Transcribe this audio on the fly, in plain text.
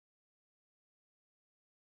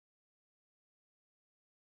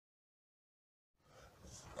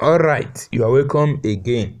All right, you are welcome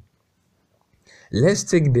again. Let's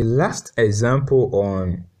take the last example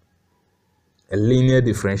on a linear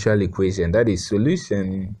differential equation, that is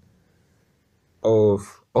solution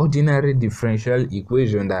of ordinary differential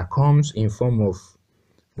equation that comes in form of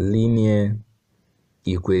linear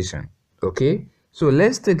equation. Okay, so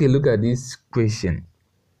let's take a look at this question.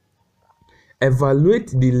 Evaluate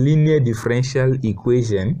the linear differential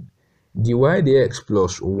equation dy dx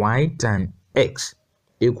plus y tan x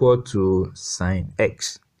equal to sine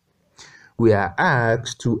x. We are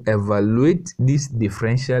asked to evaluate this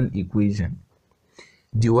differential equation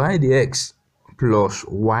dy dx plus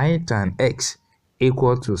y tan x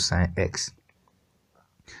equal to sine x.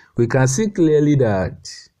 We can see clearly that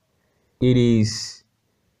it is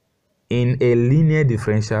in a linear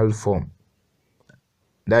differential form,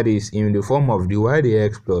 that is in the form of dy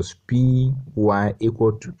dx plus py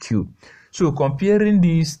equal to q. So comparing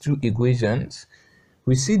these two equations,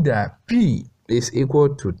 we see that p is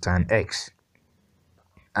equal to tan x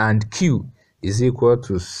and q is equal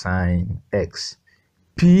to sine x.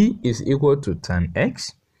 P is equal to tan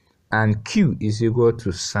x and q is equal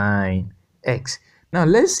to sine x. Now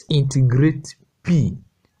let's integrate p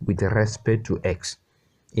with respect to x.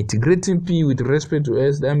 Integrating p with respect to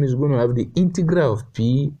x, that means we're going to have the integral of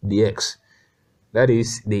p dx. That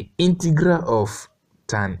is the integral of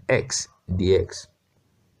tan x dx.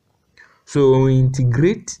 So when we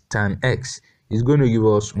integrate tan x, it's going to give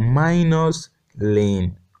us minus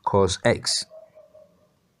ln cos x.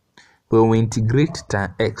 When we integrate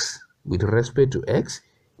tan x with respect to x,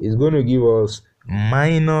 it's going to give us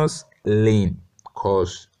minus ln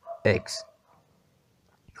cos x.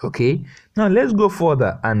 Okay, now let's go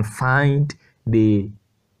further and find the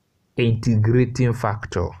integrating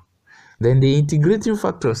factor. Then the integrating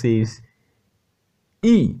factor says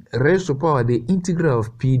e raised to power the integral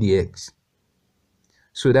of p dx.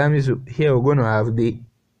 So that means here we're going to have the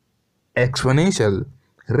exponential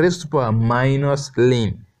raised to power minus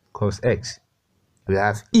ln cos x. We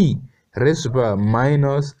have e raised to power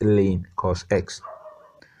minus ln cos x.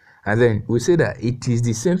 And then we say that it is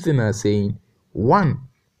the same thing as saying 1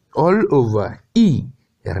 all over e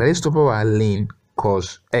raised to power ln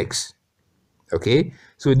cos x. Okay,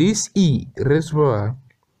 so this e raised to power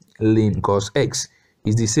ln cos x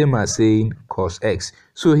is the same as saying cos x.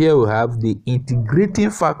 So here we have the integrating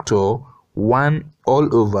factor 1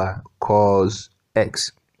 all over cos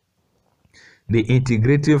x. The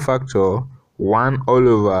integrating factor 1 all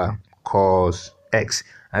over cos x.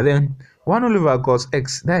 And then 1 all over cos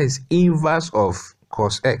x, that is inverse of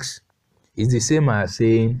cos x, is the same as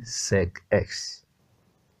saying sec x.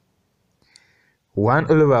 1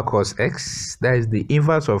 all over cos x, that is the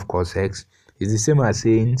inverse of cos x, is the same as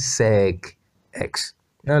saying sec x.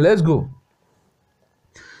 Now let's go.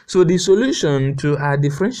 So the solution to our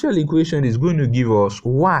differential equation is going to give us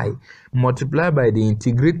y multiplied by the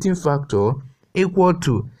integrating factor equal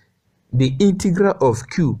to the integral of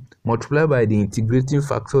q multiplied by the integrating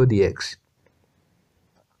factor dx.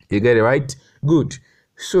 You get it right? Good.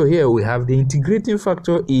 So here we have the integrating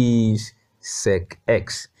factor is sec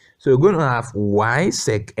x. So we're going to have y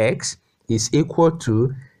sec x is equal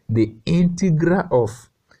to the integral of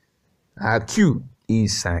q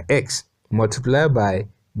is sine x multiplied by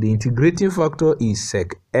the integrating factor is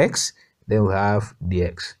sec x, then we have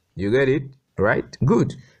dx. You get it? Right?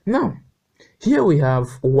 Good. Now, here we have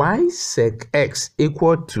y sec x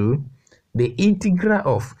equal to the integral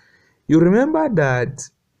of, you remember that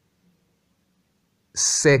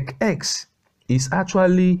sec x is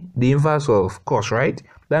actually the inverse of cos, right?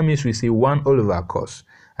 That means we say 1 all over cos.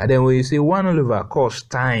 And then when you say 1 all over cos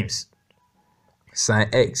times sine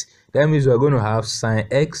x, that means we're going to have sine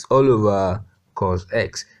x all over cos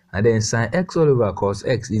x. And then sine x all over cos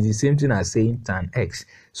x is the same thing as saying tan x.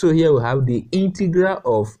 So here we have the integral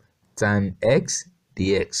of tan x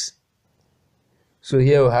dx. So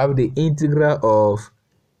here we have the integral of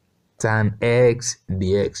tan x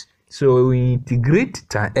dx. So when we integrate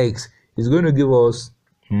tan x, it's going to give us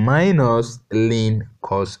minus ln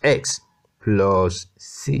cos x plus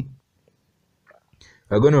c.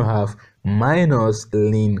 We're going to have minus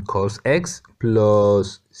ln cos x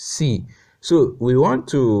plus c. So we want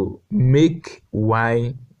to make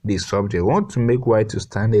y the subject. We want to make y to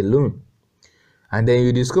stand alone. And then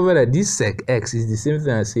you discover that this sec x is the same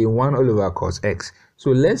thing as saying 1 all over cos x.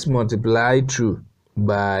 So let's multiply through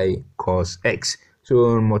by cos x.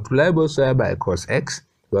 So multiply both sides by cos x.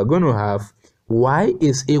 We're going to have y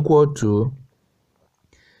is equal to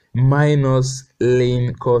minus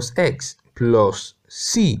ln cos x plus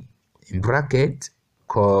c in bracket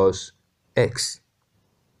cos x.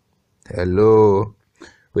 Hello.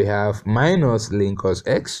 We have minus ln cos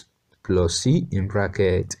x plus c in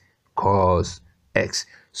bracket cos x.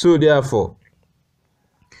 So therefore,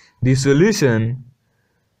 the solution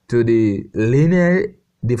to the linear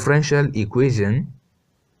differential equation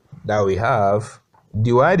that we have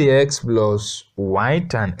dy dx plus y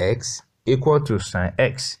tan x equal to sin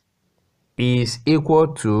x is equal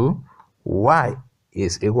to y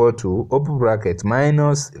is equal to open bracket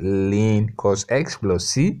minus ln cos x plus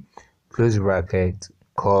c close bracket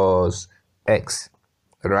cos x,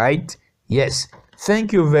 right? Yes.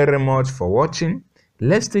 Thank you very much for watching.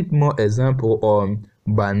 Let's take more example on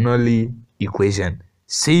Bernoulli equation.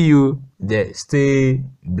 See you there. Stay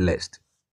blessed.